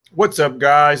What's up,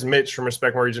 guys? Mitch from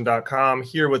RespectMyRegion.com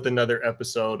here with another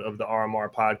episode of the RMR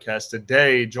podcast.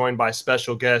 Today, joined by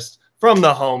special guest from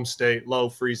the home state, Lo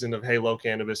Friesen of Halo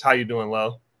Cannabis. How you doing,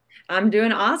 Lo? I'm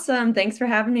doing awesome. Thanks for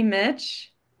having me,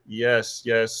 Mitch.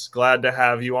 Yes. Glad to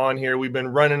have you on here. We've been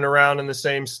running around in the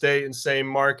same state and same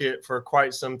market for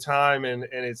quite some time, and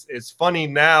it's funny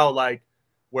now, like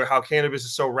where how cannabis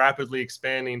is so rapidly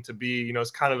expanding to be.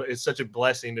 It's such a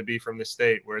blessing to be from the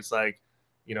state where it's like,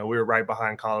 we were right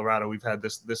behind Colorado. We've had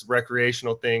this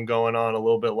recreational thing going on a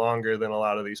little bit longer than a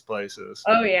lot of these places.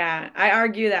 Oh yeah, I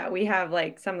argue that we have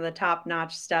like some of the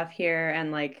top-notch stuff here and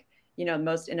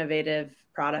most innovative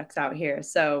products out here.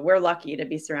 So we're lucky to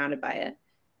be surrounded by it.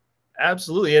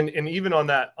 Absolutely. And even on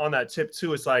that tip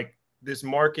too, it's like this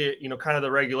market, kind of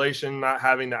the regulation, not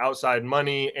having the outside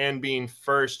money and being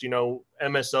first,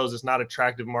 MSOs, it's not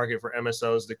attractive market for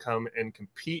MSOs to come and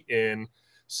compete in.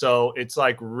 So it's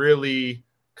like really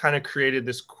kind of created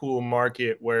this cool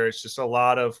market where it's just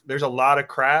there's a lot of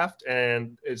craft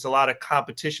and it's a lot of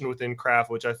competition within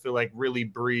craft, which I feel like really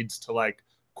breeds to like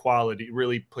quality,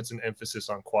 really puts an emphasis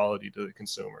on quality to the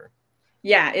consumer.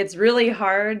 Yeah, it's really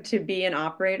hard to be an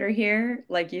operator here.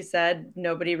 Like you said,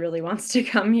 nobody really wants to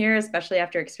come here, especially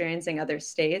after experiencing other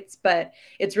states, but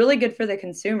it's really good for the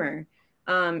consumer.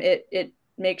 It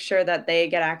makes sure that they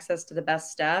get access to the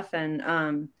best stuff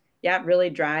and yeah, it really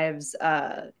drives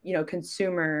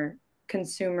consumer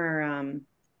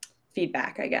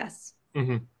feedback, I guess.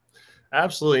 Mm-hmm.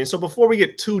 Absolutely. And so before we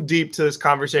get too deep to this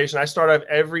conversation, I start off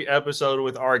every episode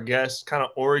with our guest kind of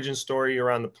origin story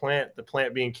around the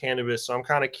plant being cannabis. So I'm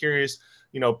kind of curious,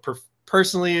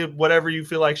 personally, whatever you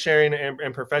feel like sharing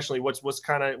and professionally, what's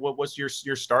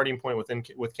your starting point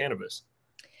with cannabis?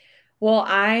 Well,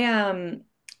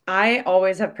 I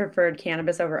always have preferred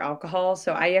cannabis over alcohol,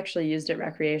 so I actually used it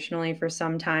recreationally for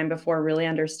some time before really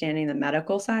understanding the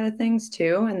medical side of things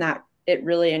too, and that it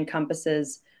really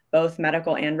encompasses both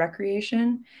medical and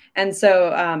recreation. And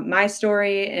so my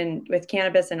story with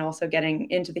cannabis and also getting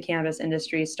into the cannabis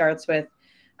industry starts with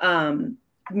um,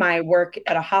 my work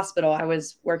at a hospital. I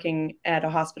was working at a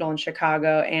hospital in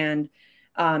Chicago and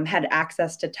had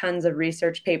access to tons of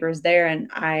research papers there. And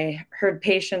I heard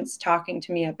patients talking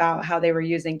to me about how they were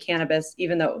using cannabis,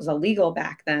 even though it was illegal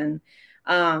back then,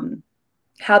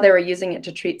 how they were using it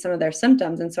to treat some of their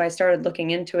symptoms. And so I started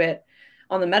looking into it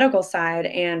on the medical side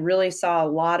and really saw a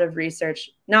lot of research,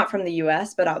 not from the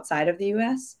US, but outside of the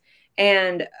US.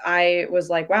 And I was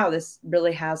like, wow, this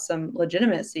really has some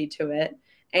legitimacy to it.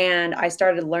 And I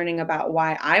started learning about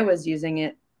why I was using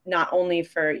it not only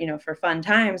for fun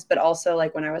times, but also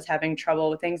like when I was having trouble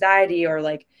with anxiety or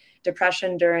like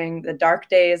depression during the dark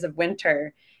days of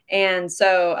winter. And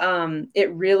so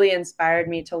it really inspired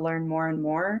me to learn more and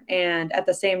more. And at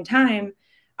the same time,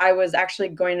 I was actually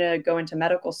going to go into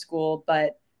medical school,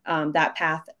 but that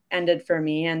path ended for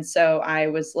me. And so I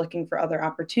was looking for other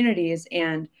opportunities.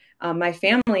 And my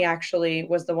family actually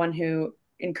was the one who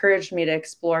encouraged me to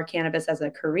explore cannabis as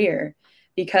a career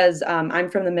because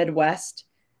I'm from the Midwest.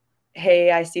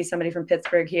 Hey, I see somebody from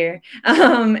Pittsburgh here.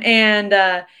 And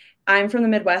I'm from the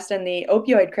Midwest, and the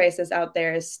opioid crisis out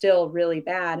there is still really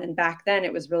bad. And back then,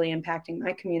 it was really impacting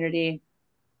my community.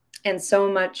 And so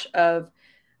much of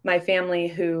my family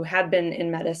who had been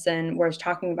in medicine was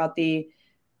talking about the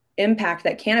impact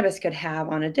that cannabis could have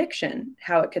on addiction,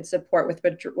 how it could support with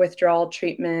withdrawal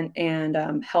treatment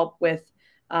and help with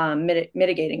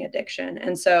mitigating addiction.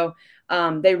 And so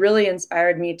they really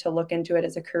inspired me to look into it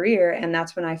as a career. And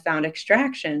that's when I found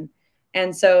extraction.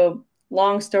 And so,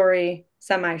 long story,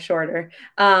 semi shorter,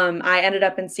 I ended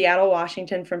up in Seattle,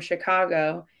 Washington from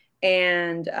Chicago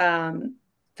and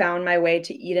found my way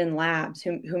to Eden Labs,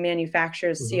 who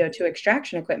manufactures Mm-hmm. CO2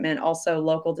 extraction equipment, also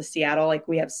local to Seattle. Like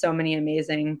we have so many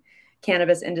amazing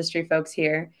cannabis industry folks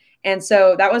here. And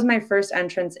so that was my first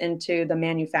entrance into the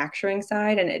manufacturing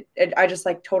side. And I just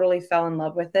like totally fell in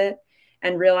love with it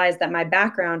and realized that my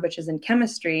background, which is in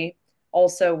chemistry,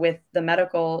 also with the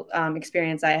medical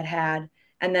experience I had had,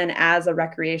 and then as a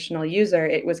recreational user,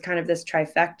 it was kind of this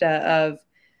trifecta of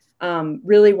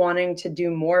really wanting to do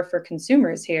more for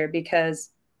consumers here because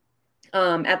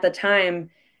at the time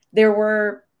there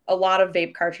were a lot of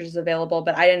vape cartridges available,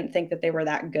 but I didn't think that they were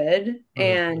that good. Mm-hmm.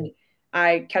 And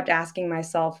I kept asking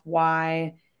myself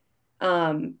why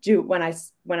do when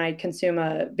I consume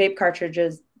a vape cartridge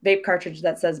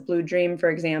that says Blue Dream, for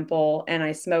example, and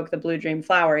I smoke the Blue Dream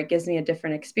flower, it gives me a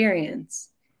different experience.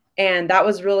 And that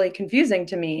was really confusing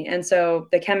to me. And so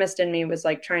the chemist in me was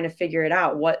like trying to figure it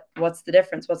out. What's the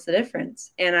difference? What's the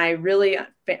difference? And I really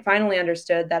finally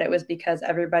understood that it was because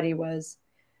everybody was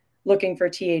looking for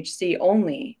THC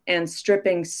only and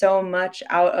stripping so much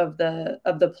out of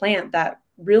the plant that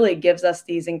really gives us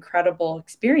these incredible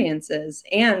experiences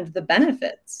and the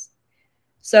benefits.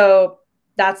 So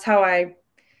that's how I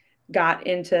got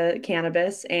into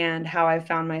cannabis and how I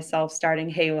found myself starting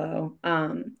Halo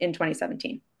in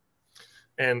 2017.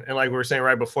 And like we were saying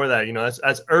right before that,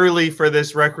 that's early for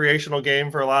this recreational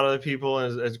game for a lot of the people,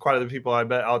 and as quite a the people I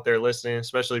bet out there listening,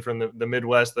 especially from the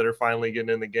Midwest that are finally getting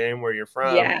in the game where you're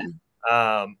from. Yeah.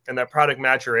 And that product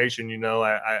maturation,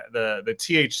 the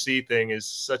THC thing is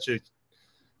such a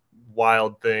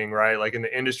wild thing, right? Like in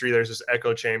the industry, there's this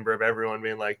echo chamber of everyone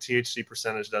being like, THC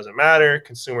percentage doesn't matter.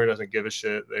 Consumer doesn't give a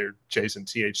shit. They're chasing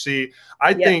THC.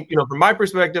 I think, from my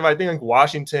perspective, I think like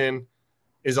Washington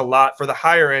is a lot for the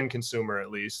higher end consumer,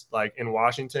 at least. Like in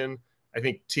Washington, I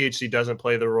think THC doesn't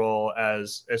play the role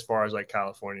as far as like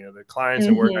California. The clients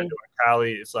that work I do in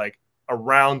Cali, it's like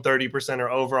around 30% or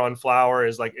over on flower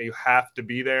is like you have to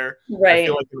be there. Right. I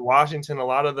feel like in Washington,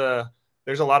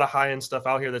 there's a lot of high end stuff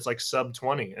out here that's like sub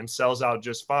 20 and sells out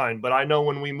just fine. But I know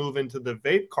when we move into the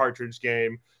vape cartridge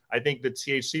game, I think the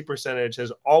THC percentage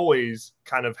has always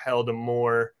kind of held a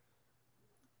more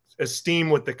esteem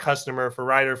with the customer, for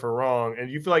right or for wrong. And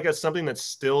do you feel like that's something that's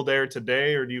still there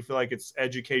today, or do you feel like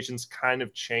education's kind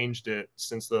of changed it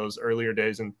since those earlier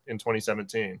days in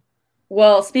 2017?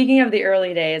 Well, speaking of the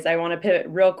early days, I want to pivot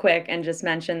real quick and just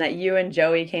mention that you and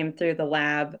Joey came through the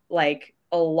lab like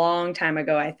a long time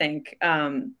ago, I think,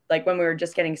 like when we were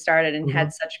just getting started, and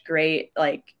had such great,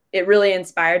 like, it really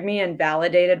inspired me and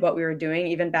validated what we were doing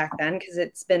even back then, because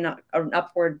it's been an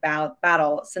upward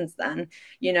battle since then,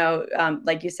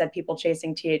 like you said, people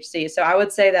chasing THC. So I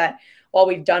would say that while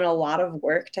we've done a lot of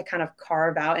work to kind of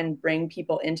carve out and bring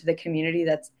people into the community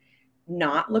that's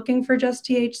not looking for just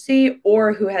THC,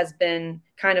 or who has been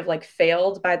kind of like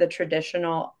failed by the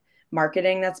traditional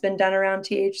marketing that's been done around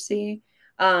THC,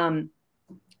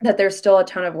 that there's still a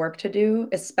ton of work to do,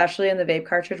 especially in the vape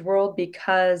cartridge world,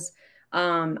 because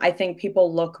I think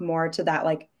people look more to that,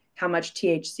 like, how much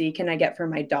THC can I get for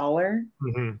my dollar?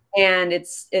 And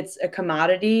it's a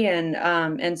commodity.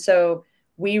 And so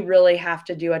we really have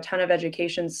to do a ton of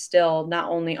education still, not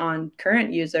only on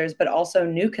current users, but also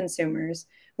new consumers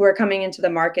who are coming into the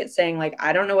market saying, like,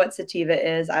 I don't know what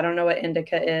sativa is. I don't know what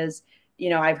indica is.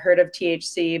 I've heard of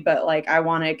THC, but like, I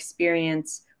want to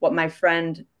experience what my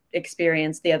friend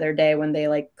experienced the other day when they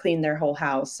like cleaned their whole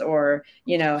house, or,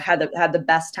 had the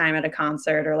best time at a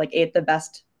concert, or like ate the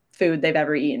best food they've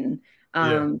ever eaten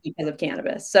because of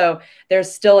cannabis. So there's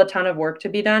still a ton of work to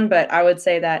be done, but I would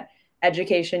say that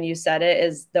education, you said it,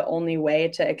 is the only way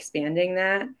to expanding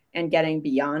that and getting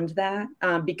beyond that,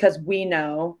 because we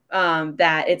know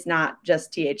that it's not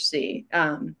just THC.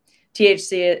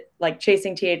 THC, like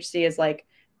chasing THC is like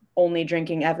only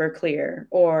drinking Everclear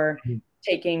or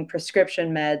taking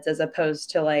prescription meds, as opposed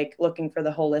to like looking for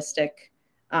the holistic,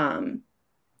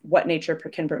 what nature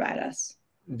can provide us.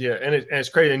 Yeah. And it's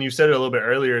crazy. And you said it a little bit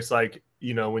earlier. It's like,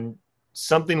 when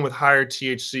something with higher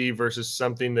THC versus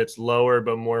something that's lower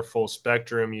but more full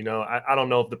spectrum, I don't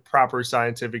know if the proper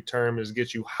scientific term is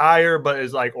get you higher, but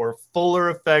is like, or fuller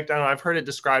effect. I don't know. I've heard it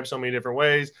described so many different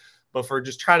ways, but for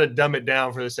just trying to dumb it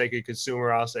down for the sake of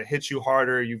consumer, I'll say hits you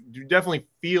harder. You definitely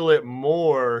feel it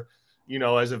more,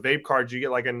 as a vape card. You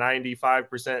get like a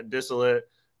 95% distillate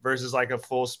versus like a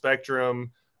full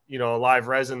spectrum, a live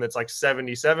resin that's like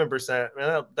 77%.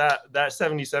 Man, that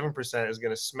 77% is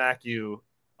going to smack you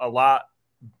a lot.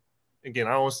 Again,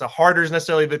 I don't want to say harder is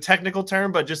necessarily the technical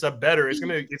term, but just a better. It's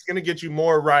gonna get you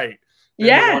more right than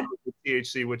the one with the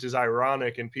THC, which is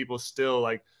ironic. And people still,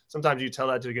 like, sometimes you tell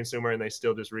that to the consumer and they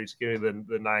still just give me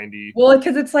the 90. Well,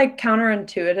 because it's like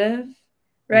counterintuitive,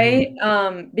 right?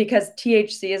 Because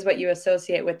THC is what you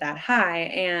associate with that high,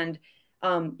 and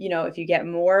if you get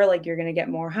more, like, you're gonna get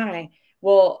more high.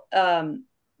 Well,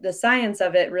 the science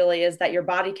of it really is that your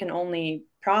body can only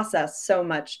process so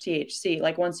much THC.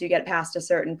 Like, once you get past a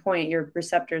certain point, your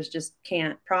receptors just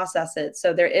can't process it.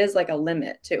 So there is like a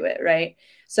limit to it, right?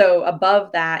 So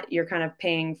above that, you're kind of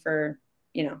paying for,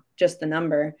 just the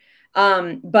number.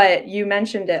 But you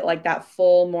mentioned it, like that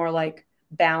full, more like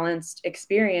balanced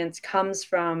experience comes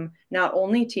from not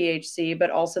only THC,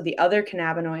 but also the other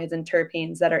cannabinoids and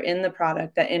terpenes that are in the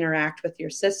product that interact with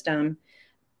your system,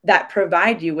 that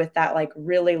provide you with that like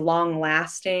really long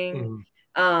lasting,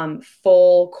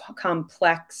 full,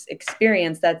 complex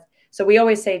experience. So we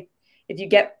always say, if you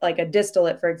get like a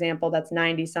distillate, for example, that's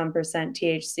 90-some%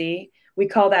 THC, we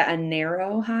call that a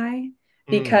narrow high,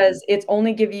 because it's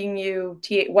only giving you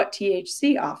what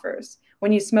THC offers.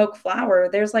 When you smoke flower,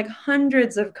 there's like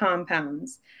hundreds of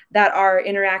compounds that are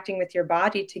interacting with your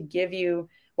body to give you,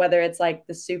 whether it's like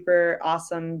the super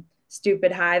awesome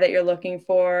stupid high that you're looking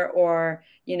for, or,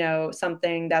 you know,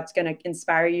 something that's going to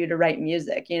inspire you to write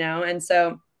music, you know? And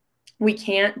so we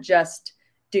can't just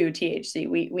do THC.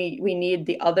 We need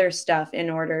the other stuff in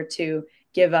order to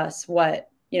give us what,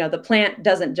 you know, the plant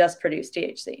doesn't just produce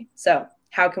THC. So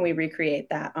how can we recreate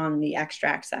that on the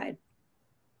extract side?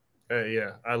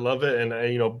 Yeah, I love it.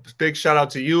 And, you know, big shout out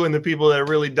to you and the people that are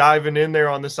really diving in there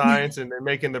on the science and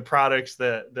making the products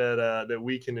that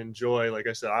we can enjoy. Like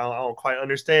I said, I don't quite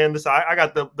understand this. I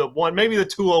got the one, maybe the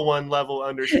 201 level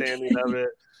understanding of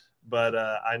it. But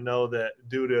I know that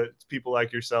due to people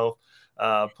like yourself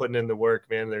putting in the work,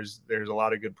 man, there's a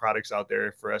lot of good products out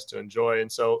there for us to enjoy. And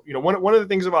so, you know, one of the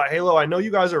things about Halo, I know you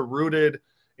guys are rooted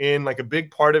in, like, a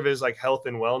big part of it is like health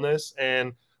and wellness.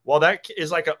 And while that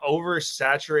is like an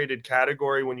oversaturated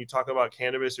category when you talk about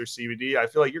cannabis or CBD, I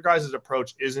feel like your guys'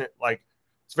 approach isn't like,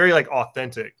 it's very like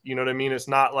authentic. You know what I mean? It's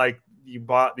not like you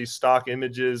bought these stock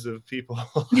images of people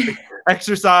like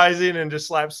exercising and just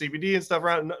slap CBD and stuff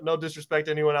around. No disrespect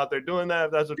to anyone out there doing that,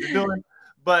 if that's what you're doing.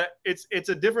 But it's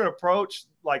a different approach.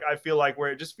 Like, I feel like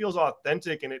where it just feels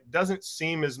authentic and it doesn't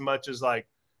seem as much as like,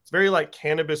 it's very like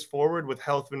cannabis forward with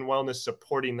health and wellness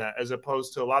supporting that, as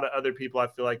opposed to a lot of other people I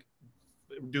feel like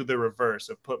do the reverse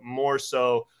of put more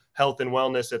so health and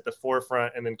wellness at the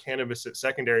forefront and then cannabis at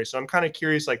secondary. So I'm kind of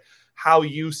curious, like, how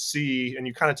you see, and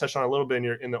you kind of touched on a little bit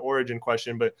in the origin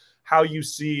question, but how you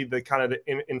see the kind of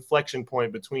the inflection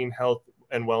point between health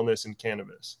and wellness and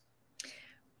cannabis.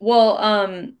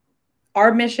 Well,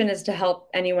 our mission is to help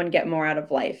anyone get more out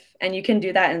of life, and you can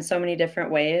do that in so many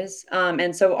different ways.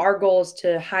 And so our goal is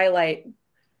to highlight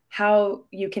how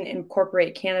you can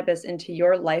incorporate cannabis into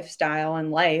your lifestyle and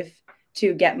life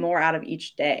to get more out of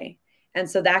each day. And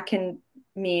so that can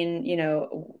mean, you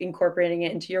know, incorporating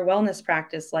it into your wellness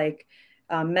practice, like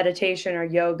meditation or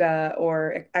yoga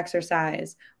or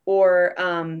exercise, or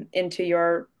into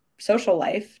your social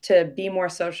life to be more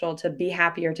social, to be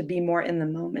happier, to be more in the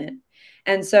moment.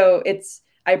 And so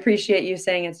I appreciate you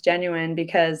saying it's genuine,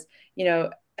 because, you know,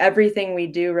 everything we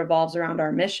do revolves around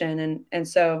our mission. And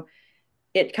so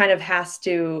it kind of has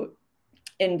to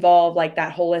involve like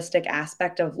that holistic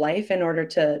aspect of life in order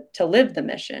to live the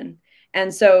mission.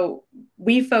 And so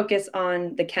we focus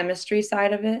on the chemistry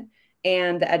side of it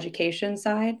and the education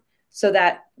side, so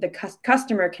that the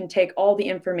customer can take all the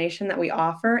information that we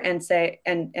offer and say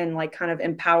and like kind of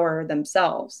empower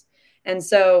themselves. And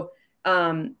so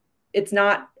it's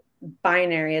not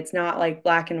binary, it's not like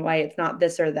black and white, it's not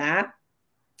this or that.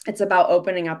 It's about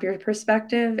opening up your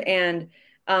perspective. And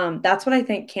that's what I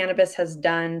think cannabis has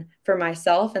done for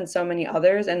myself and so many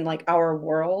others, and like our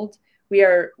world.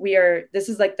 This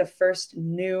is like the first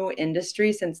new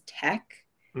industry since tech.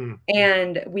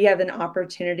 And we have an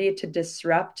opportunity to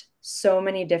disrupt so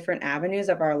many different avenues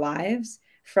of our lives,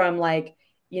 from like,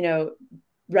 you know,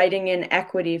 writing in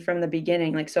equity from the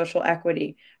beginning, like social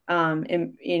equity,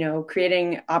 and, you know,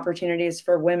 creating opportunities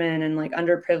for women and like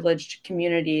underprivileged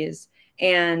communities,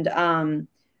 and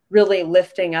really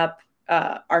lifting up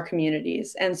our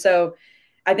communities. And so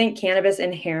I think cannabis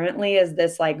inherently is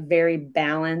this like very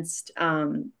balanced,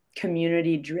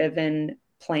 community driven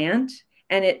plant,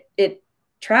 and it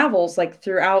travels like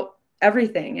throughout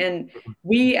everything. And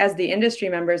we as the industry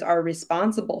members are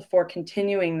responsible for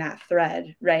continuing that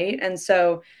thread, right? And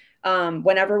so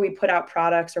whenever we put out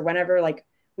products, or whenever like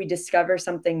we discover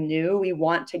something new, we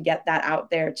want to get that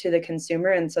out there to the consumer.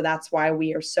 And so that's why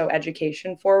we are so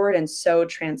education forward and so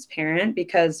transparent,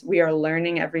 because we are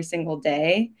learning every single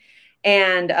day.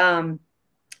 And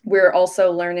we're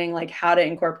also learning like how to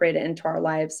incorporate it into our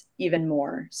lives even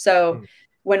more. So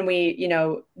when we, you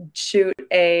know, shoot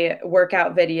a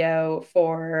workout video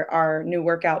for our new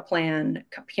workout plan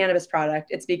cannabis product,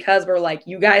 it's because we're like,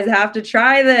 you guys have to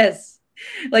try this.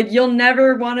 Like, you'll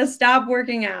never want to stop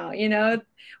working out, you know?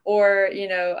 Or, you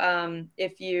know,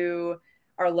 if you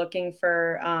are looking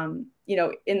for, you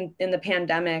know, in the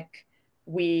pandemic,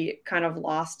 we kind of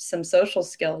lost some social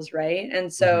skills, right?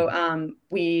 And so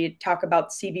we talk about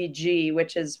CBG,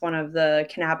 which is one of the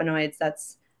cannabinoids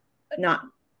that's not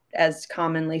as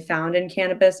commonly found in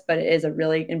cannabis, but it is a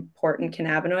really important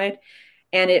cannabinoid.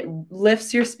 And it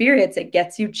lifts your spirits, it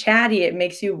gets you chatty, it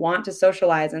makes you want to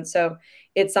socialize. And so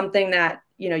it's something that,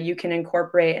 you know, you can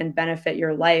incorporate and benefit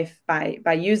your life by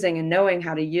using and knowing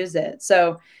how to use it.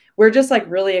 So we're just like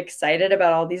really excited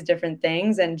about all these different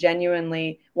things and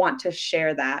genuinely want to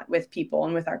share that with people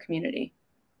and with our community.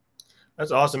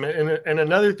 That's awesome. And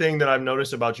another thing that I've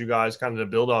noticed about you guys, kind of to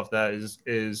build off that,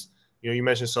 is you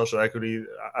mentioned social equity.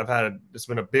 It's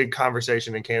been a big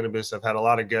conversation in cannabis. I've had a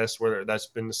lot of guests where that's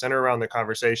been centered around the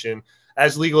conversation.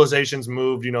 As legalizations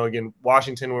moved, again,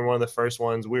 Washington were one of the first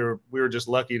ones. We were just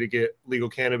lucky to get legal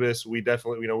cannabis. We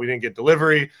definitely, we didn't get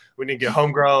delivery. We didn't get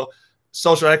home grow.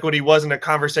 Social equity wasn't a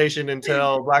conversation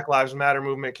until Black Lives Matter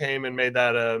movement came and made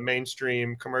that a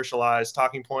mainstream commercialized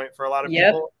talking point for a lot of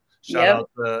people. Shout out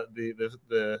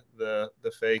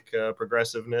the fake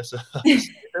progressiveness of the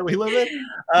state that we live in.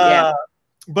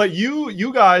 But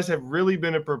you guys have really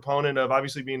been a proponent of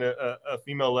obviously being a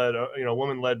female-led,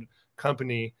 woman-led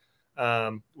company,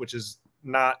 which is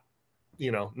not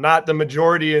the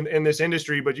majority in this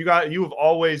industry. But you have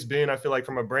always been, I feel like,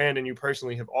 from a brand, and you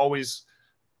personally have always,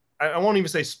 I won't even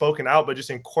say spoken out, but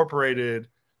just incorporated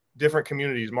different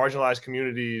communities, marginalized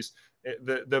communities,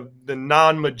 the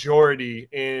non-majority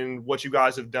in what you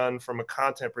guys have done from a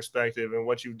content perspective and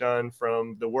what you've done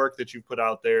from the work that you put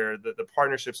out there, the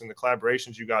partnerships and the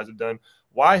collaborations you guys have done.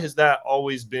 Why has that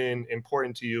always been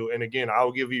important to you? And again, I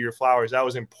will give you your flowers. That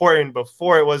was important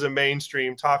before it was a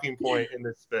mainstream talking point in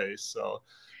this space. So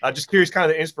just curious kind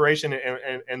of the inspiration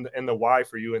and the why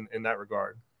for you in that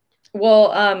regard.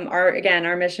 Well,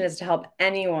 our mission is to help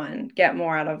anyone get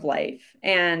more out of life.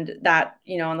 And that,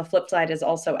 on the flip side is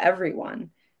also everyone.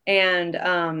 And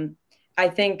I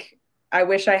think I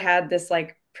wish I had this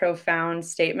like profound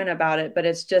statement about it, but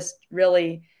it's just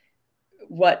really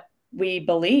what we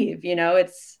believe,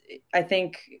 I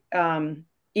think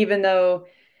even though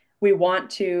we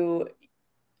want to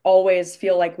always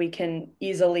feel like we can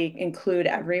easily include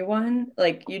everyone,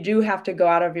 like you do have to go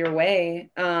out of your way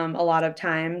a lot of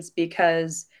times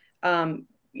because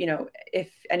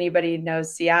if anybody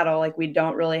knows Seattle, like we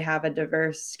don't really have a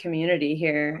diverse community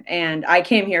here. And I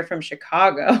came here from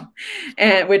Chicago,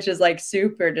 and which is like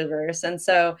super diverse. And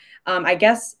so I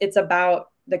guess it's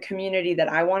about the community that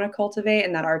I want to cultivate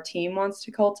and that our team wants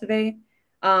to cultivate.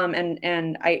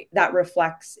 And that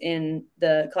reflects in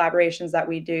the collaborations that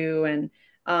we do. And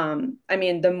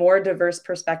the more diverse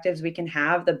perspectives we can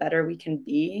have, the better we can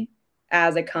be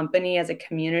as a company, as a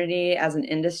community, as an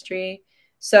industry.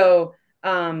 So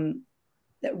I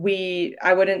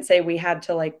wouldn't say we had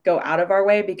to like go out of our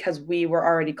way because we were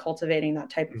already cultivating that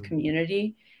type of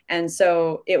community. And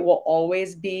so it will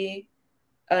always be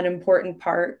an important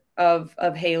part of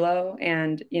Halo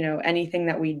and, anything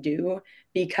that we do,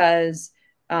 because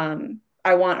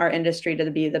I want our industry to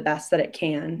be the best that it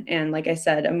can. And like I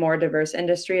said, a more diverse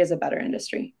industry is a better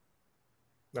industry.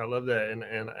 I love that. And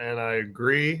I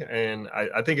agree. And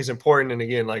I think it's important. And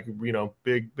again, like,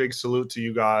 big salute to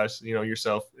you guys,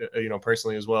 yourself,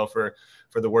 personally as well for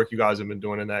the work you guys have been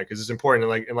doing in that. Cause it's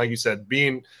important. And like you said,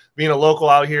 being a local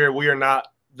out here, we are not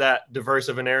that diverse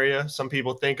of an area. Some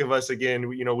people think of us, again,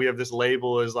 we have this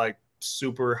label as like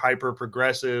super hyper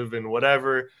progressive and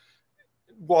whatever.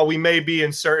 While we may be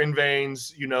in certain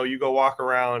veins, you go walk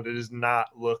around, it does not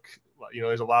look,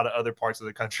 there's a lot of other parts of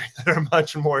the country that are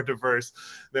much more diverse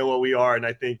than what we are. And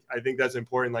I think that's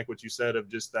important, like what you said, of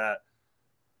just that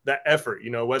effort,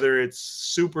 whether it's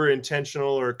super intentional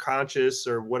or conscious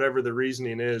or whatever the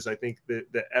reasoning is. I think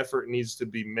that the effort needs to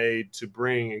be made to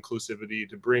bring inclusivity,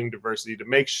 to bring diversity, to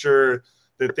make sure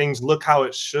that things look how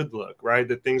it should look, right?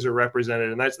 That things are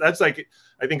represented. And that's like,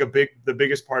 I think the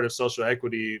biggest part of social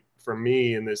equity for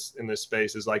me in this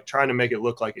space is like trying to make it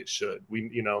look like it should.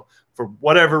 We, for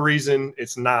whatever reason,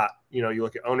 it's not, you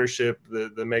look at ownership,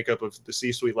 the makeup of the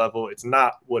C-suite level, it's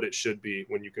not what it should be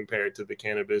when you compare it to the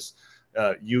cannabis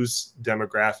use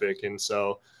demographic. And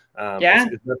so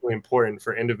it's definitely important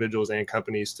for individuals and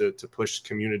companies to push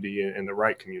community in the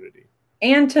right community.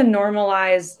 And to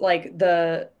normalize like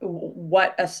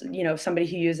what somebody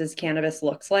who uses cannabis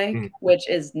looks like, which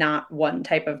is not one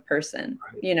type of person,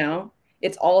 right.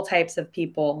 It's all types of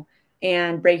people,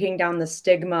 and breaking down the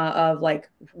stigma of like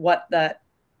what the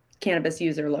cannabis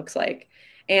user looks like.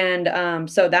 And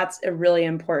so that's a really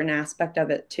important aspect of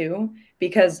it too,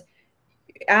 because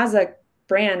as a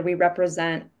brand, we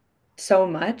represent so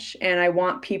much, and I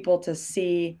want people to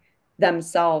see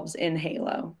themselves in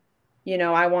Halo.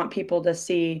 I want people to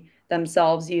see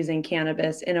themselves using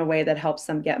cannabis in a way that helps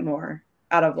them get more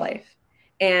out of life.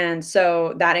 And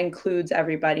so that includes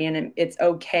everybody, and it's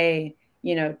okay,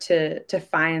 to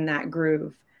find that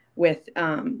groove with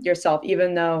yourself,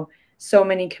 even though so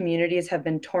many communities have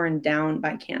been torn down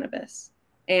by cannabis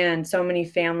and so many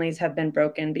families have been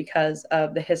broken because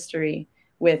of the history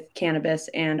with cannabis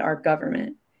and our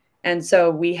government. And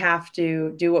so we have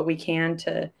to do what we can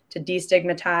to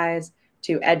destigmatize,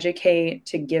 to educate,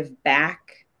 to give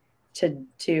back,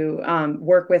 to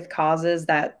work with causes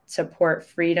that support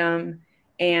freedom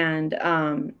and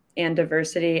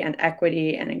diversity and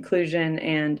equity and inclusion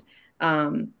and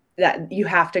that you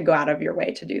have to go out of your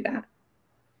way to do that.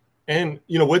 And,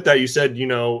 with that, you said,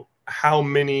 how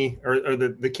many or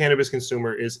the cannabis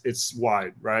consumer it's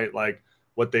wide, right? Like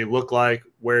what they look like,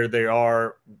 where they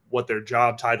are, what their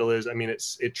job title is. I mean,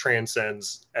 it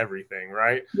transcends everything,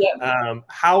 right? Yeah.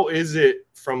 How is it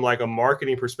from like a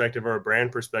marketing perspective or a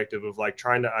brand perspective of like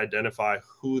trying to identify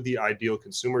who the ideal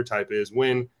consumer type is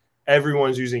when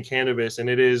everyone's using cannabis? And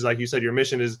it is, like you said, your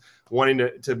mission is wanting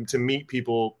to meet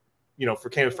people, for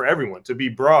cannabis for everyone, to be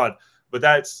broad, but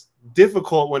that's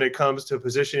difficult when it comes to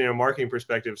positioning and marketing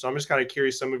perspective. So I'm just kind of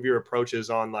curious some of your approaches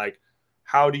on like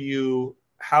how do you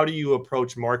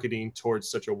approach marketing towards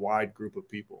such a wide group of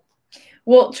people?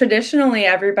 Well, traditionally,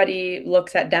 everybody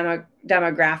looks at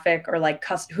demographic or like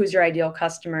who's your ideal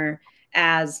customer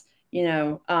as,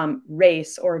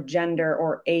 race or gender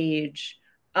or age.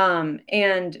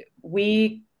 And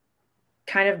we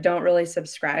kind of don't really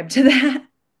subscribe to that.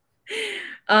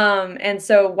 And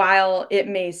so while it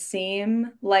may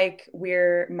seem like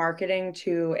we're marketing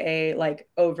to a like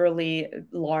overly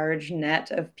large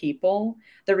net of people,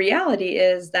 the reality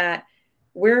is that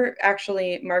we're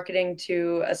actually marketing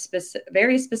to a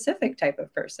very specific type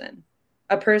of person,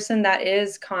 a person that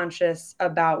is conscious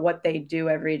about what they do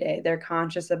every day. They're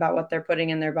conscious about what they're putting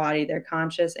in their body. They're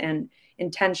conscious and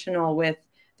intentional with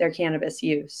their cannabis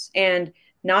use. And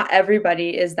not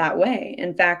everybody is that way.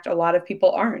 In fact, a lot of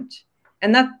people aren't.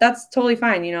 And that's totally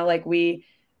fine. Like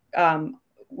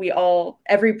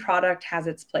every product has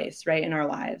its place, right, in our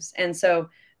lives. And so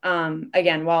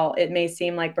again, while it may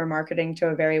seem like we're marketing to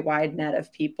a very wide net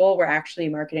of people, we're actually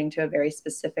marketing to a very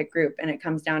specific group, and it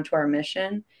comes down to our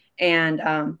mission. And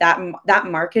that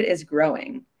market is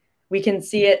growing. We can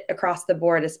see it across the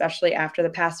board, especially after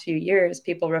the past few years,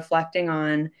 people reflecting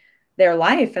on their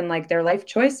life and like their life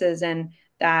choices, and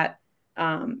that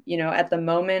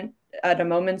at a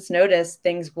moment's notice,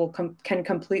 things can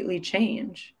completely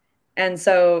change. And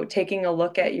so taking a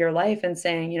look at your life and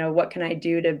saying, what can I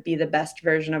do to be the best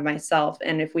version of myself?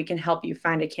 And if we can help you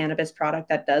find a cannabis product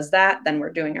that does that, then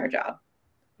we're doing our job.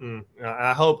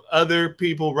 I hope other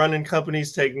people running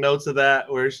companies take notes of that,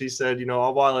 where she said,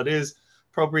 while it is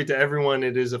appropriate to everyone,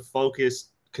 it is a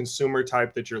focused consumer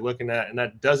type that you're looking at. And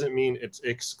that doesn't mean it's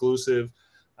exclusive.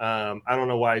 I don't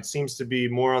know why it seems to be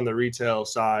more on the retail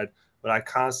side, but I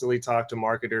constantly talk to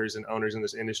marketers and owners in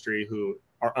this industry who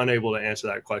are unable to answer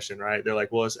that question, right? They're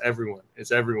like, well, it's everyone.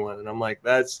 It's everyone. And I'm like,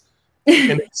 that's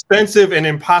an expensive and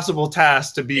impossible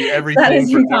task to be everything. That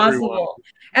is for impossible. Everyone.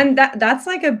 And that's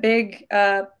like a big,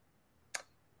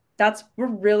 that's a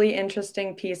really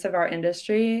interesting piece of our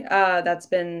industry. That's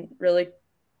been really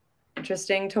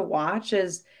interesting to watch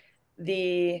is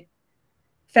the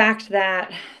fact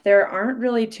that there aren't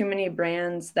really too many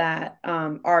brands that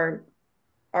are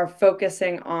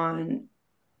focusing on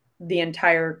the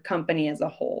entire company as a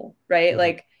whole, right? Mm-hmm.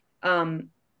 Like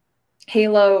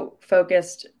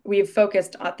we've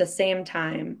focused at the same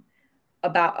time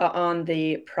on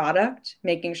the product,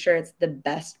 making sure it's the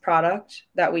best product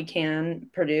that we can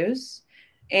produce,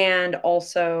 and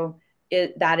also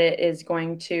that it is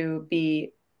going to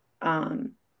be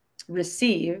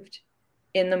received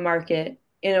in the market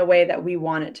in a way that we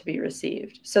want it to be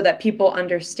received, so that people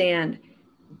understand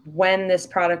when this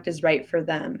product is right for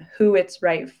them, who it's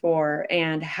right for,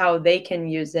 and how they can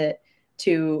use it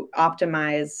to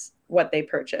optimize what they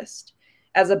purchased,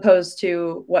 as opposed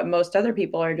to what most other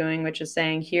people are doing, which is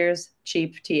saying, here's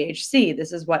cheap THC.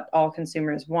 This is what all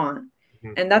consumers want.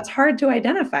 Mm-hmm. And that's hard to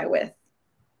identify with.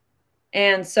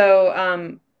 And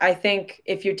so I think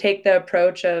if you take the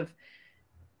approach of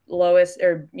lowest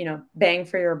or, bang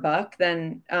for your buck,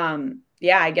 then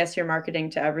I guess you're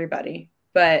marketing to everybody.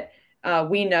 But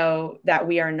we know that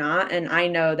we are not, and I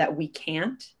know that we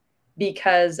can't,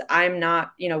 because I'm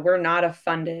not, we're not a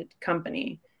funded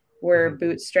company. We're mm-hmm.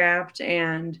 bootstrapped,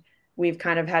 and we've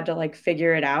kind of had to like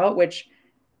figure it out, which,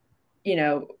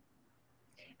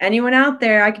 anyone out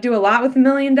there, I could do a lot with $1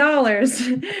 million,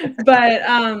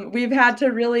 but we've had to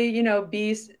really,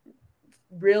 be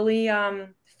really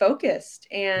focused,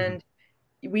 and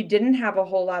mm-hmm. we didn't have a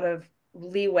whole lot of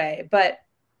leeway, but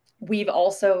we've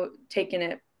also taken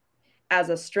it as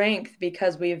a strength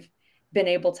because we've been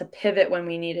able to pivot when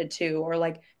we needed to, or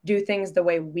like do things the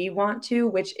way we want to,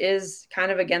 which is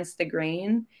kind of against the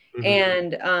grain, mm-hmm.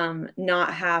 and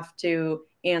not have to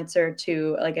answer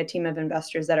to like a team of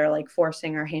investors that are like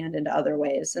forcing our hand into other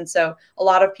ways. And so a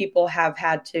lot of people have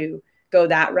had to go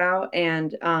that route.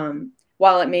 And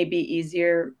while it may be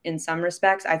easier in some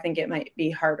respects, I think it might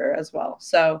be harder as well.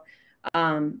 So,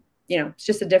 it's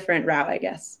just a different route, I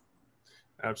guess.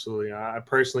 Absolutely. I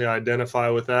personally identify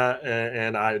with that,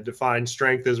 and I define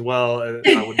strength as well. I would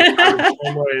describe it the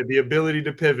same way, the ability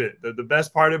to pivot. The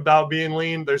best part about being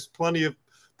lean, there's plenty of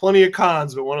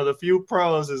cons, but one of the few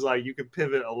pros is like you can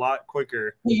pivot a lot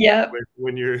quicker Yep.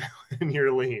 when you're when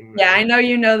you're lean, Yeah, I man. know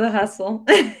you know the hustle.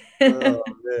 Oh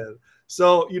man.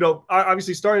 So,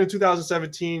 obviously starting in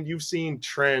 2017, you've seen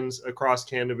trends across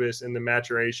cannabis and the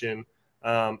maturation.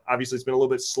 Obviously, it's been a little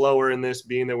bit slower in this,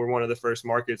 being that we're one of the first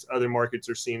markets. Other markets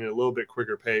are seeing it a little bit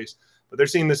quicker pace, but they're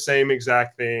seeing the same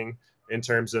exact thing in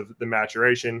terms of the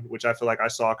maturation, which I feel like I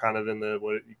saw kind of in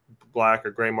the black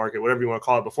or gray market, whatever you want to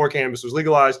call it, before cannabis was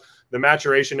legalized. The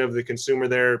maturation of the consumer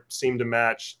there seemed to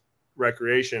match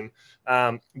recreation.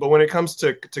 But when it comes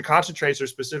to concentrates or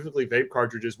specifically vape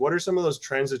cartridges, what are some of those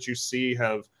trends that you see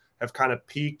have kind of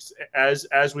peaked as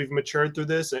we've matured through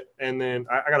this? And then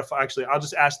I got to actually, I'll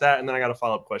just ask that, and then I got a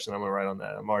follow up question. I'm gonna write on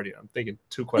that. I'm thinking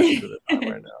two questions at a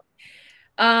time right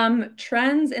now.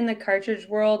 Trends in the cartridge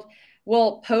world.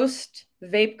 Well, post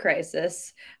vape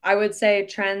crisis, I would say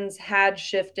trends had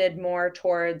shifted more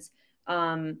towards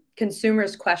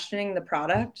consumers questioning the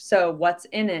product. So what's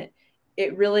in it?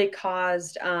 It really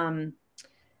caused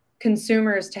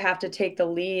consumers to have to take the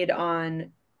lead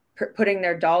on putting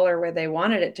their dollar where they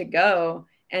wanted it to go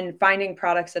and finding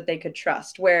products that they could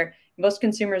trust, where most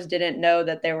consumers didn't know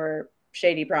that there were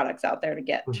shady products out there to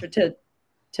get to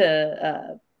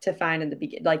find in the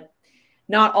beginning. Like,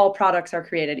 not all products are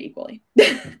created equally.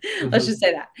 Let's just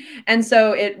say that. And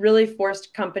so it really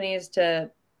forced companies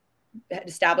to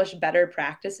establish better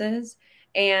practices.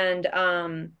 And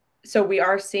so we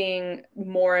are seeing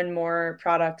more and more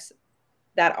products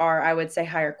that are, I would say,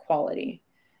 higher quality.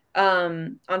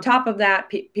 On top of that,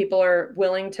 people are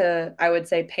willing to, I would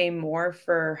say, pay more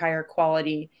for higher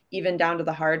quality, even down to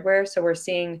the hardware. So we're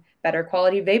seeing better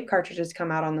quality vape cartridges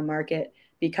come out on the market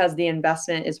because the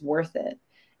investment is worth it.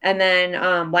 And then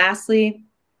lastly,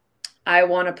 I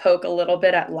want to poke a little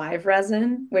bit at live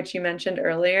resin, which you mentioned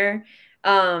earlier,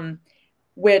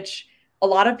 which a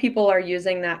lot of people are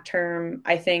using that term,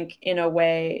 I think, in a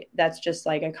way that's just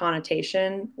like a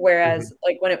connotation. Whereas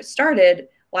like when it started,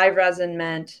 live resin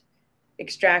meant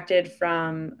extracted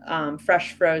from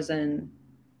fresh frozen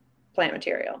plant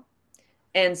material.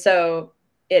 And so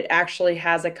it actually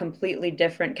has a completely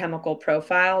different chemical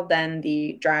profile than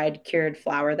the dried cured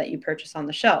flower that you purchase on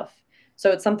the shelf.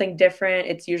 So it's something different.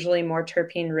 It's usually more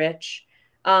terpene rich,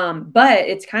 but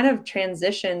it's kind of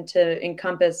transitioned to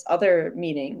encompass other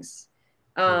meanings.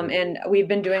 And we've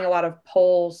been doing a lot of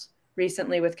polls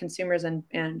recently with consumers and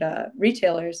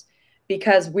retailers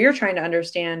because we're trying to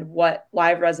understand what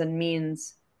live resin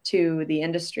means to the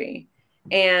industry.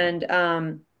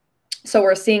 And so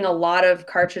we're seeing a lot of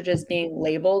cartridges being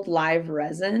labeled live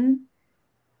resin,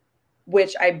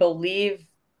 which I believe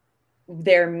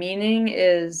their meaning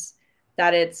is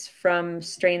that it's from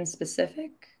strain specific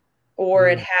or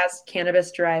it has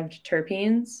cannabis derived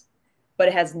terpenes, but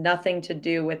it has nothing to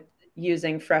do with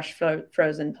using fresh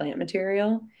frozen plant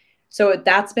material. So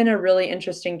that's been a really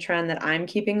interesting trend that I'm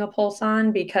keeping a pulse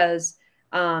on because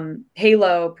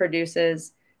Halo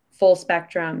produces full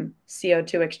spectrum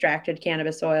CO2 extracted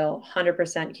cannabis oil,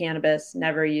 100% cannabis,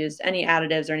 never used any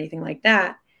additives or anything like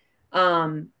that.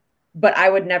 But I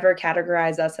would never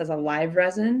categorize us as a live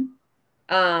resin.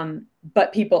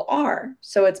 But people are.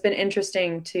 So it's been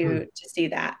interesting to see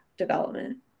that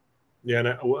development.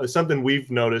 Yeah, and something we've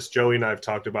noticed, Joey and I have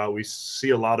talked about, we see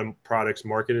a lot of products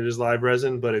marketed as live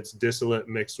resin, but it's distillate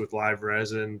mixed with live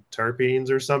resin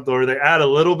terpenes or something, or they add a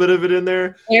little bit of it in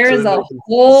there. There's a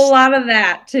whole lot of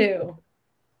that too,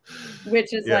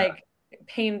 which is like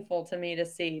painful to me to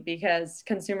see because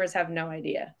consumers have no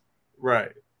idea. Right.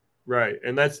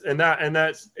 And that's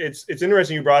it's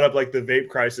interesting you brought up like the vape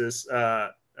crisis,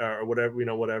 or whatever,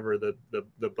 whatever the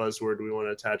buzzword we want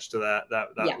to attach to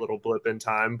that little blip in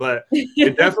time. But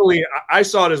it definitely, I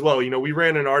saw it as well. We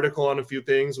ran an article on a few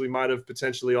things. We might have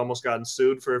potentially almost gotten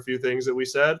sued for a few things that we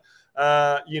said,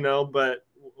 but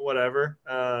whatever,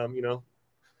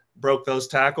 broke those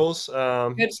tackles.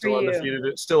 Still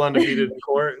undefeated in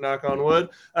court, knock on wood.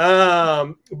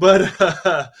 But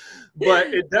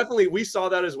it definitely, we saw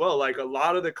that as well. Like a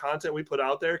lot of the content we put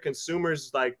out there, consumers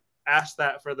like asked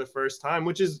that for the first time,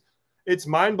 which is, it's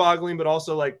mind boggling, but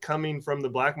also like coming from the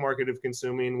black market of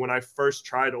consuming. When I first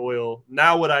tried oil,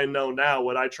 now what I know now,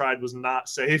 what I tried was not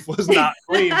safe, was not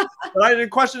clean, but I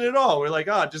didn't question it at all. We're like,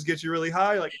 it just gets you really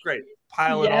high. Like, great,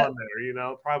 pile it on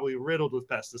there, probably riddled with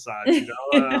pesticides,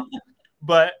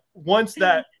 but once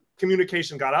that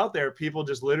communication got out there, people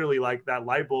just literally like that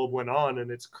light bulb went on.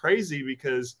 And it's crazy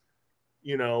because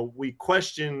we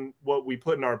question what we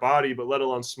put in our body, but let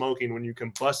alone smoking. When you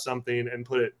combust something and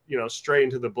put it, straight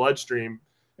into the bloodstream,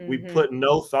 we put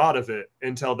no thought of it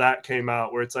until that came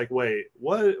out, where it's like, wait,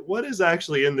 what is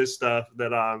actually in this stuff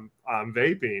that I'm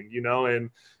vaping,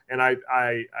 and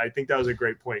I think that was a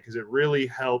great point, because it really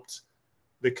helped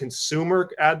the consumer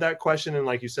add that question. And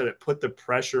like you said, it put the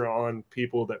pressure on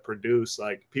people that produce,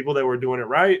 like people that were doing it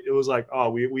right. It was like, oh,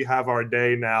 we have our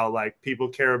day now. Like, people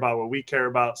care about what we care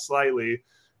about slightly.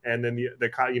 And then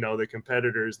the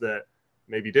competitors that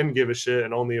maybe didn't give a shit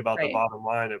and only about the bottom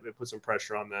line, it put some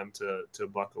pressure on them to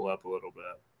buckle up a little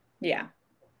bit. Yeah.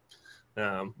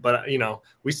 But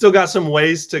we still got some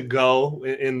ways to go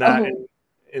in that,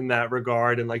 in that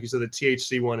regard. And like you said, the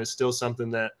THC one is still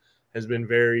something that has been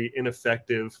very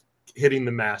ineffective hitting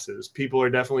the masses. People are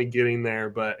definitely getting there,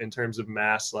 but in terms of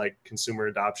mass, like consumer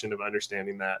adoption of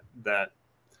understanding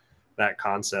that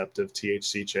concept of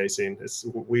THC chasing,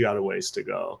 we got a ways to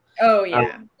go. Oh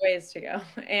yeah, ways to go.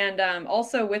 And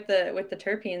also with the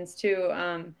terpenes too,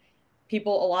 a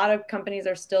lot of companies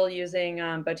are still using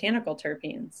botanical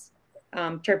terpenes,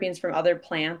 terpenes from other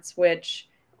plants, which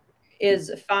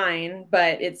is fine,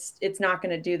 but it's not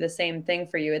going to do the same thing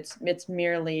for you. It's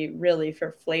merely really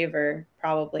for flavor,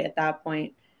 probably at that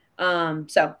point.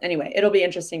 So anyway, it'll be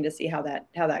interesting to see how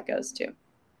that goes too.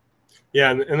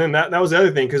 Yeah, and then that was the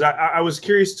other thing, because I was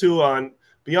curious too, on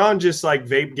beyond just like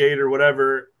VapeGate or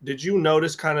whatever. Did you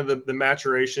notice kind of the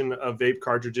maturation of vape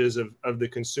cartridges of the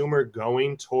consumer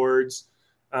going towards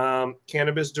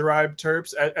cannabis derived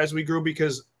terps as we grew?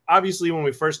 Because obviously, when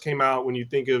we first came out, when you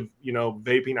think of,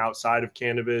 vaping outside of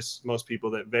cannabis, most people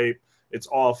that vape, it's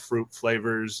all fruit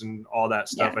flavors and all that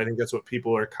stuff. Yeah. I think that's what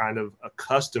people are kind of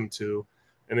accustomed to.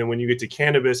 And then when you get to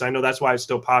cannabis, I know that's why it's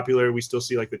still popular. We still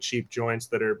see like the cheap joints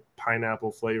that are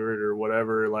pineapple flavored or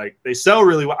whatever. Like, they sell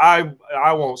really well.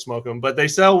 I won't smoke them, but they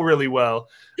sell really well.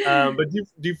 But do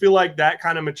you feel like that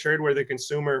kind of matured, where the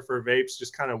consumer for vapes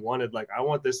just kind of wanted, like, I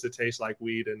want this to taste like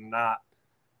weed and not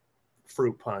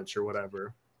fruit punch or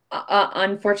whatever?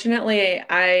 Unfortunately,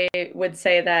 I would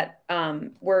say that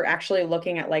we're actually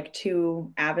looking at like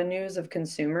two avenues of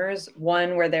consumers.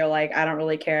 One where they're like, I don't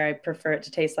really care, I prefer it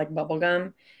to taste like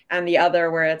bubblegum. And the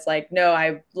other where it's like, no,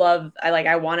 I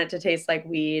want it to taste like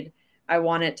weed. I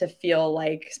want it to feel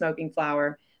like smoking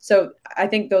flower. So I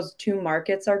think those two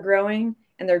markets are growing,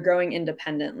 and they're growing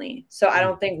independently. So I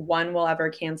don't think one will ever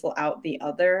cancel out the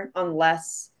other,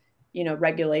 unless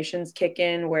regulations kick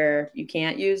in where you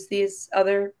can't use these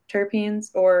other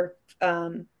terpenes or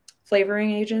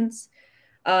flavoring agents.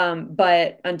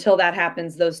 But until that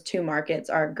happens, those two markets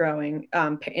are growing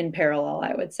in parallel,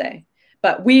 I would say.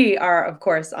 But we are, of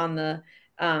course, on the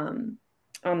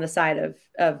side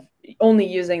of only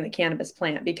using the cannabis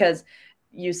plant, because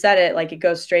you said it, like, it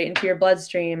goes straight into your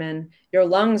bloodstream, and your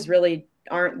lungs really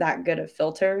aren't that good at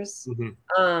filters.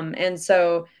 And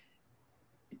so,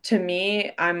 to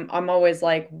me, I'm always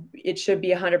like, it should be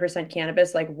 100%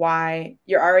 cannabis. Like, why?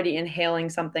 You're already inhaling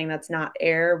something that's not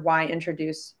air. Why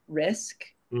introduce risk?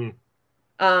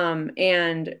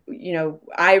 And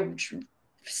I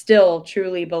still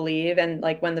truly believe, and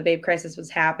like when the vape crisis was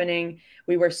happening,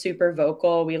 we were super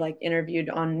vocal. We like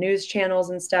interviewed on news channels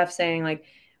and stuff, saying like,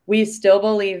 we still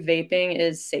believe vaping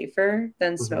is safer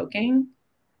than smoking,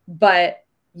 but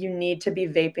you need to be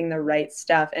vaping the right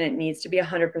stuff, and it needs to be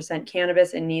 100%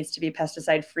 cannabis. It needs to be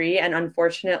pesticide free. And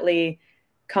unfortunately,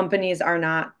 companies are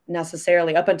not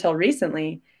necessarily, up until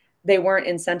recently, they weren't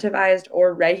incentivized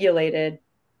or regulated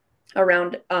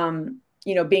around,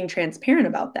 being transparent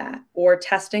about that, or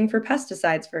testing for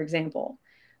pesticides, for example.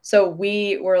 So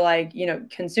we were like,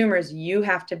 consumers, you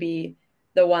have to be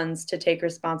the ones to take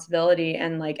responsibility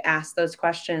and like ask those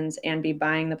questions and be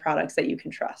buying the products that you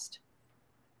can trust.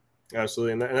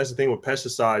 Absolutely. And that's the thing with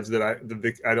pesticides that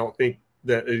I don't think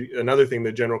that another thing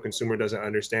the general consumer doesn't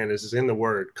understand is in the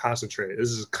word concentrate.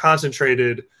 This is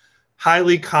concentrated,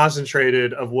 highly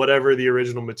concentrated of whatever the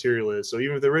original material is. So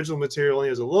even if the original material only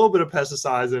has a little bit of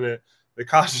pesticides in it, the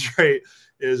concentrate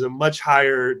is a much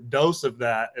higher dose of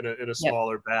that in a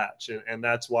smaller batch. And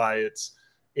that's why it's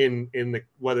in the,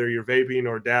 whether you're vaping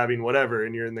or dabbing, whatever,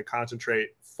 and you're in the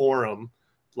concentrate forum,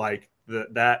 like,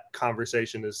 that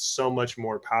conversation is so much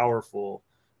more powerful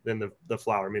than the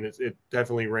flower. I mean, it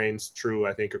definitely reigns true,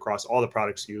 I think, across all the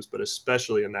products used, but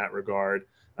especially in that regard.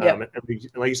 And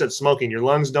like you said, smoking, your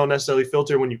lungs don't necessarily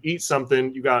filter. When you eat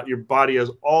something, your body has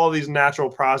all these natural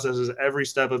processes every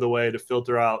step of the way to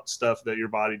filter out stuff that your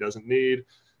body doesn't need.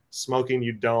 Smoking,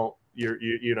 you don't.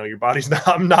 Your body's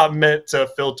not meant to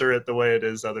filter it the way it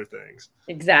is other things.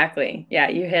 Exactly. Yeah,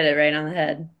 you hit it right on the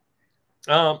head.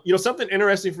 Something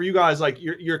interesting for you guys, like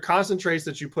your concentrates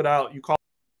that you put out, you call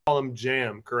call them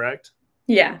jam, correct?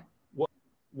 Yeah.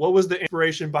 What was the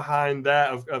inspiration behind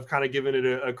that of kind of giving it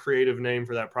a creative name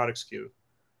for that product SKU?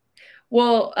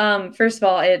 Well, first of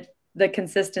all, the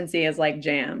consistency is like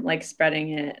jam, like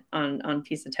spreading it on a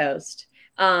piece of toast.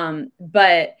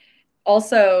 But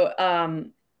also,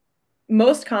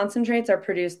 most concentrates are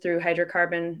produced through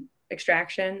hydrocarbon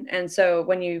extraction, and so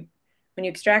when you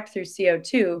extract through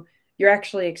CO2, you're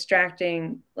actually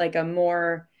extracting like a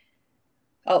more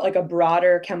like a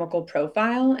broader chemical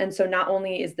profile. And so not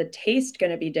only is the taste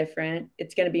going to be different,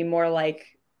 it's going to be more like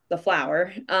the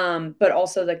flower, but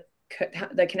also the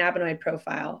cannabinoid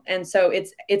profile. And so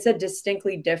it's a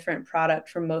distinctly different product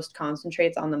from most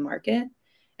concentrates on the market.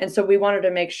 And so we wanted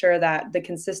to make sure that the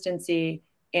consistency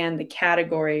and the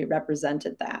category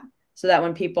represented that. So that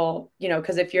when people,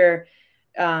 because if you're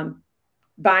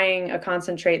buying a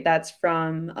concentrate that's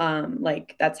from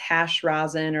like that's hash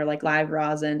rosin or like live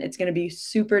rosin, it's going to be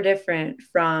super different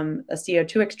from a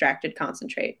CO2 extracted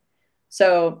concentrate.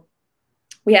 So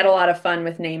we had a lot of fun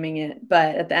with naming it,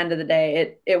 but at the end of the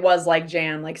day, it was like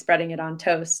jam, like spreading it on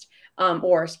toast,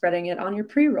 or spreading it on your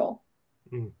pre-roll.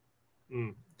 Mm,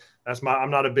 mm. I'm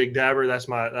not a big dabber. That's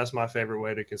my favorite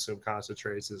way to consume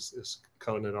concentrates is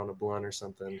coating it on a blunt or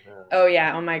something. Oh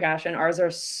yeah. Oh my gosh. And ours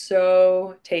are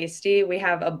so tasty. We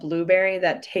have a blueberry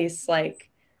that tastes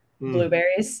like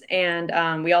blueberries.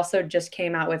 And we also just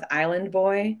came out with Island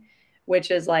Boy, which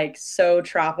is like so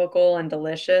tropical and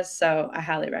delicious. So I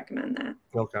highly recommend that.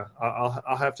 Okay,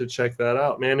 I'll have to check that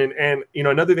out, man. And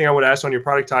another thing I would ask on your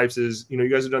product types is you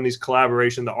guys have done these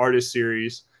collaboration, the artist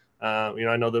series.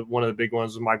 I know that one of the big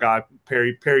ones was my guy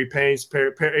Perry Paints,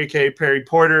 aka Perry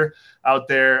Porter out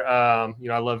there. I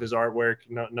love his artwork.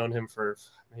 Known him for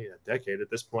maybe a decade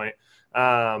at this point.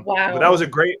 Wow. But that was a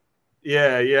great.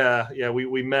 Yeah.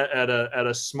 We met at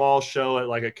a small show at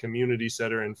like a community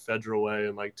center in Federal Way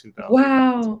in like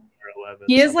 2011.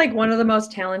 He is like one of the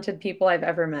most talented people I've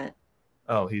ever met.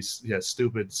 Oh, he's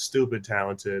stupid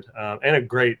talented, and a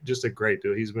great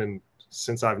dude. He's been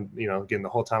since I've again the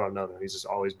whole time I've known him, he's just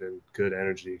always been good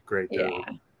energy, great dude.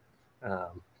 Yeah.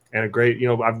 And a great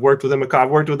I've worked with him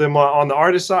on the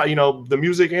artist side, the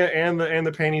music and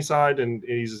the painting side, and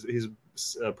he's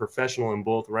a professional in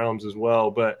both realms as well.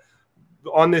 But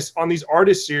on these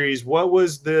artist series, what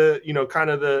was the kind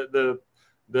of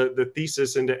the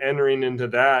thesis into entering into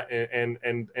that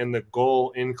and the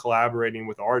goal in collaborating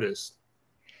with artists?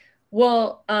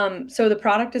 Well, so the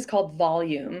product is called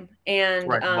Volume, and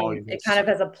right, volume, it kind of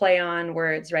has a play on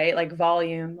words, right? Like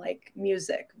volume, like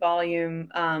music, volume,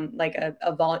 like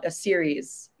a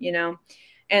series,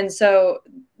 And so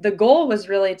the goal was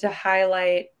really to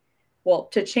highlight,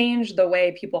 to change the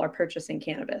way people are purchasing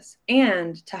cannabis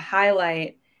and to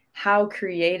highlight how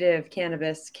creative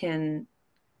cannabis can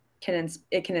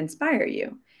inspire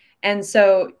you. And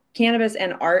so cannabis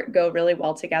and art go really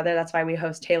well together. That's why we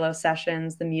host Halo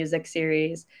Sessions, the music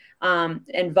series.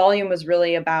 And Volume was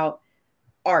really about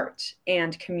art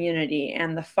and community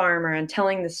and the farmer and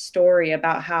telling the story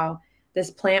about how this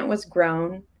plant was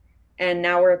grown and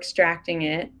now we're extracting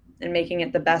it and making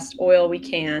it the best oil we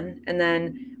can. And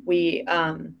then we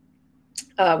have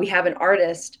an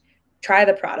artist try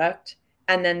the product,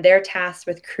 and then they're tasked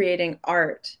with creating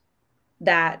art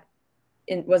that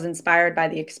was inspired by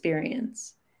the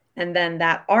experience. And then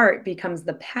that art becomes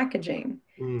the packaging.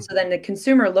 So then the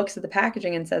consumer looks at the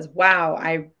packaging and says, wow,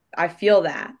 I feel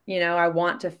that, I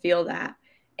want to feel that.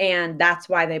 And that's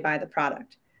why they buy the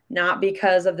product, not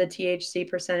because of the THC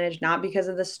percentage, not because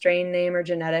of the strain name or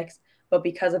genetics, but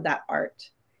because of that art.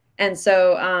 And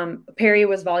so Perry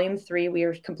was volume 3. We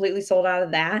were completely sold out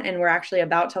of that. And we're actually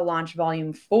about to launch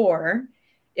volume 4.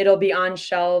 It'll be on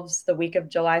shelves the week of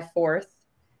July 4th.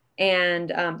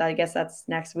 And I guess that's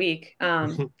next week,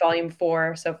 volume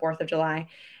 4, so 4th of July.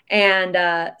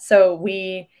 And so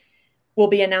we will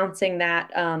be announcing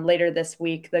that later this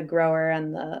week, the grower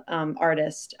and the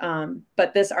artist.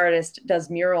 But this artist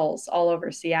does murals all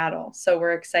over Seattle. So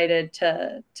we're excited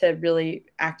to really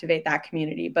activate that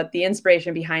community. But the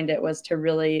inspiration behind it was to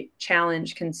really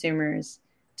challenge consumers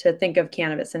to think of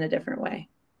cannabis in a different way.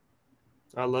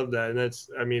 I love that. And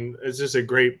it's just a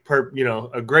great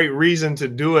a great reason to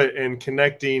do it, and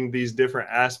connecting these different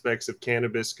aspects of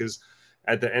cannabis. Because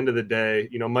at the end of the day,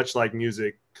 much like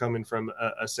music, coming from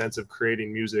a sense of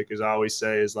creating music, as I always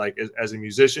say, is like, as a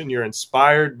musician, you're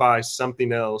inspired by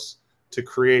something else to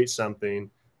create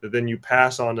something that then you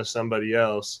pass on to somebody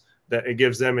else, that it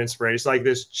gives them inspiration. It's like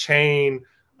this chain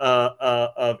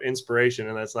of inspiration.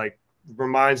 And that's like,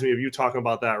 reminds me of you talking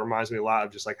about that, reminds me a lot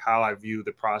of just like how I view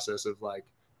the process of like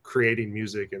creating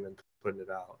music and then putting it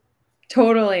out.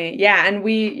 Totally. Yeah. And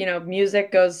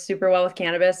music goes super well with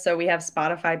cannabis. So we have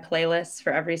Spotify playlists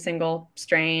for every single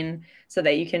strain so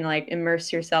that you can like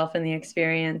immerse yourself in the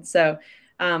experience. So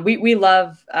we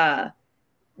love like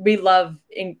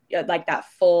that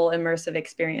full immersive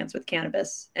experience with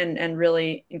cannabis and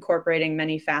really incorporating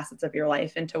many facets of your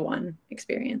life into one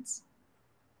experience.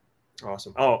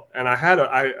 Awesome. Oh, and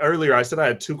earlier I said I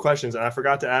had two questions and I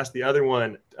forgot to ask the other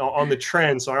one on the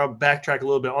trends. So I'll backtrack a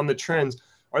little bit on the trends.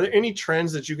 Are there any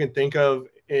trends that you can think of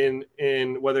in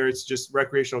whether it's just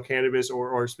recreational cannabis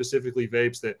or specifically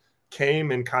vapes that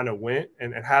came and kind of went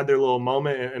and had their little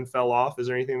moment and fell off? Is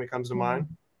there anything that comes to mind?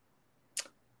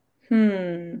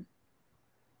 Man,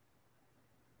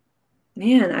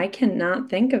 I cannot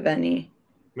think of any.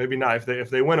 Maybe not. If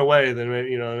they went away, then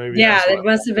maybe Yeah, that's what it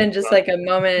must have been just like a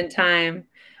moment in time.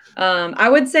 I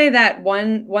would say that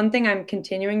one thing I'm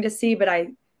continuing to see, but I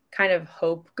kind of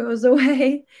hope goes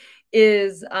away,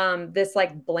 is this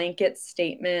like blanket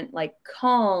statement, like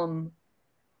calm,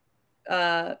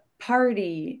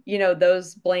 party,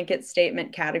 those blanket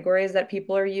statement categories that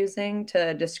people are using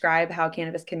to describe how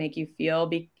cannabis can make you feel.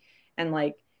 And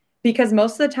like, because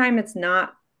most of the time it's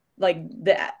not like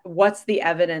what's the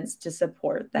evidence to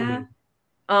support that.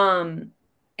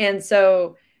 And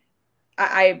so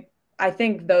I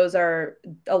think those are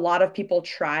a lot of people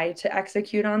try to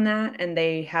execute on that and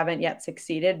they haven't yet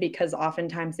succeeded because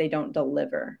oftentimes they don't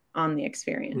deliver on the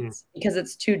experience because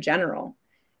it's too general.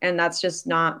 And that's just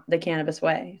not the cannabis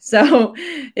way. So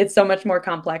it's so much more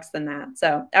complex than that.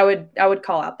 So I would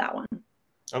call out that one.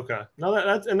 Okay.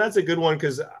 No, that's a good one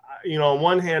because on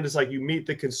one hand, it's like you meet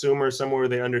the consumer somewhere where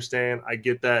they understand. I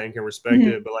get that and can respect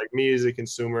it. But like me as a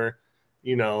consumer,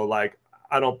 like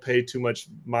I don't pay too much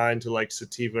mind to like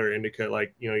sativa or indica.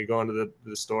 Like, you go into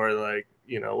the store, like,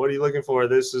 what are you looking for?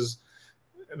 This is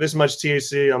this much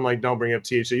THC. I'm like, don't bring up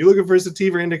THC. You looking for a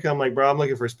sativa or indica? I'm like, bro, I'm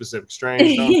looking for specific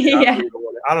strains.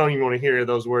 I don't even want to hear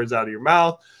those words out of your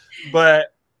mouth.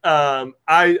 But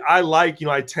I like,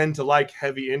 I tend to like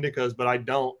heavy indicas, but I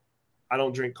don't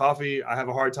drink coffee. I have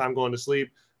a hard time going to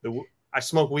sleep. I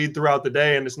smoke weed throughout the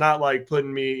day, and it's not like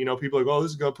putting me, people are like, oh,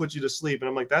 this is going to put you to sleep. And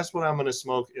I'm like, that's what I'm going to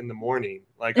smoke in the morning.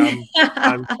 Like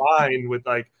I'm fine with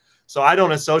like, so I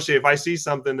don't associate if I see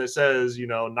something that says,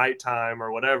 nighttime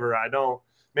or whatever, I don't,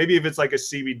 maybe if it's like a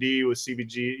CBD with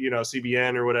CBG,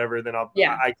 CBN or whatever, then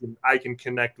I can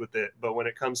connect with it. But when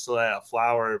it comes to a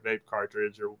flower, vape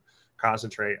cartridge or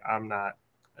concentrate, I'm not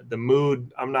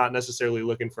necessarily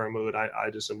looking for a mood. I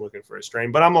just am looking for a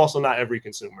strain, but I'm also not every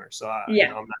consumer. So I'm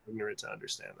not ignorant to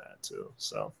understand that too.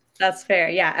 So that's fair.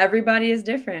 Yeah. Everybody is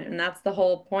different. And that's the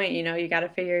whole point. You got to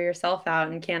figure yourself out,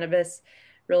 and cannabis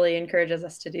really encourages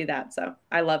us to do that. So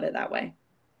I love it that way.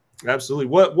 Absolutely.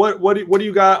 What do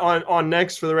you got on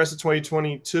next for the rest of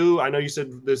 2022? I know you said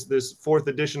this fourth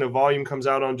edition of Volume comes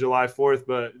out on July 4th,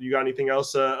 but you got anything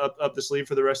else up the sleeve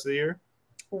for the rest of the year?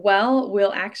 Well,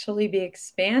 we'll actually be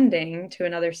expanding to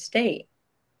another state.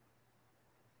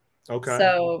 Okay.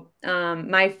 So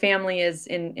my family is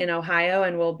in Ohio,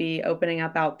 and we'll be opening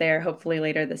up out there hopefully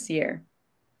later this year.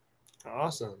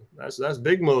 Awesome. That's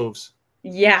big moves.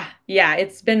 Yeah.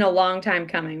 It's been a long time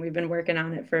coming. We've been working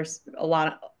on it for a lot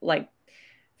of like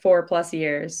 4+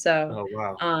 years. So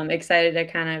excited to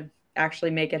kind of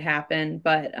actually make it happen.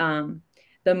 But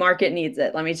the market needs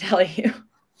it, let me tell you.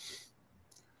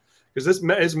 Because this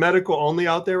is medical only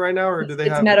out there right now, or do they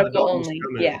have medical only?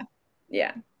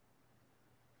 Yeah.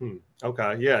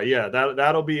 Okay. Yeah.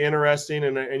 That'll be interesting,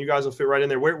 and you guys will fit right in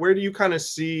there. Where do you kind of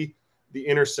see the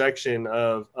intersection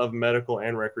of medical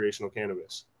and recreational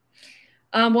cannabis?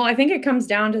 Well, I think it comes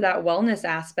down to that wellness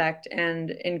aspect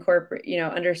and incorporate,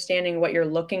 understanding what you're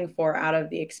looking for out of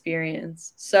the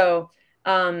experience. So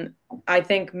I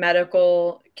think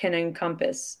medical can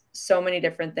encompass so many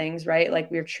different things, right?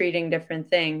 Like we're treating different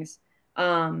things,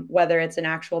 whether it's an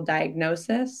actual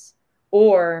diagnosis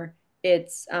or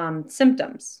it's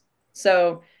symptoms.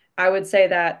 So I would say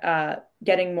that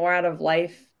getting more out of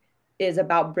life is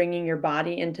about bringing your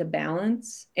body into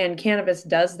balance, and cannabis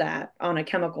does that on a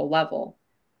chemical level.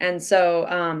 And so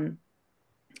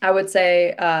I would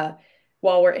say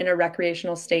while we're in a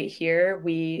recreational state here,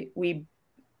 we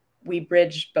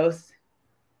bridge both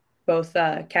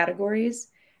categories,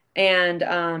 and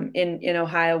in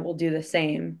Ohio we'll do the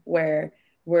same, where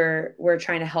we're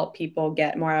trying to help people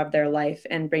get more out of their life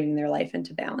and bringing their life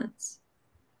into balance.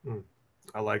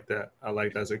 I like that.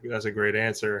 That's a great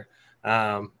answer.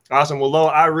 Awesome. Well, Lo,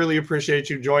 I really appreciate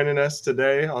you joining us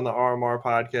today on the RMR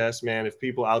podcast, man. If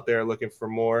people out there are looking for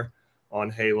more on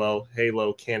Halo,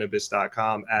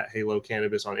 halocannabis.com, at Halo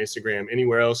Cannabis on Instagram,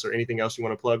 anywhere else or anything else you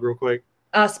want to plug real quick?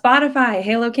 Spotify,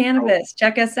 Halo Cannabis.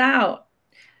 Check us out.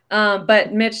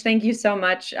 But Mitch, thank you so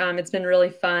much. It's been really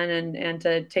fun and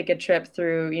to take a trip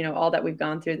through, all that we've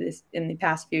gone through this in the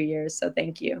past few years. So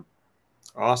thank you.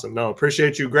 Awesome. No,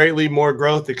 appreciate you greatly. More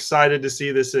growth. Excited to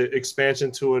see this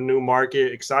expansion to a new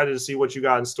market. Excited to see what you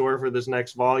got in store for this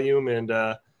next volume. And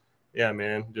yeah,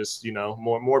 man, just,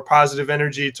 more positive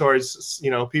energy towards,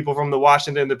 people from the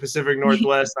Washington, the Pacific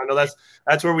Northwest. I know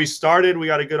that's where we started. We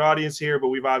got a good audience here, but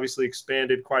we've obviously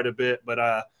expanded quite a bit. But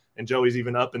and Joey's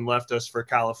even up and left us for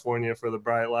California for the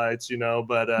bright lights,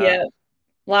 but yeah.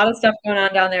 A lot of stuff going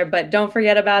on down there, but don't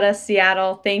forget about us,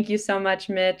 Seattle. Thank you so much,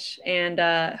 Mitch, and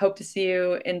hope to see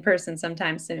you in person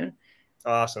sometime soon.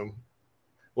 Awesome.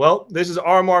 Well, this is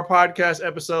RMR Podcast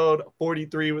episode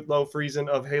 43 with Low Friesen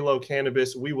of Halo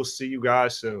Cannabis. We will see you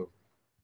guys soon.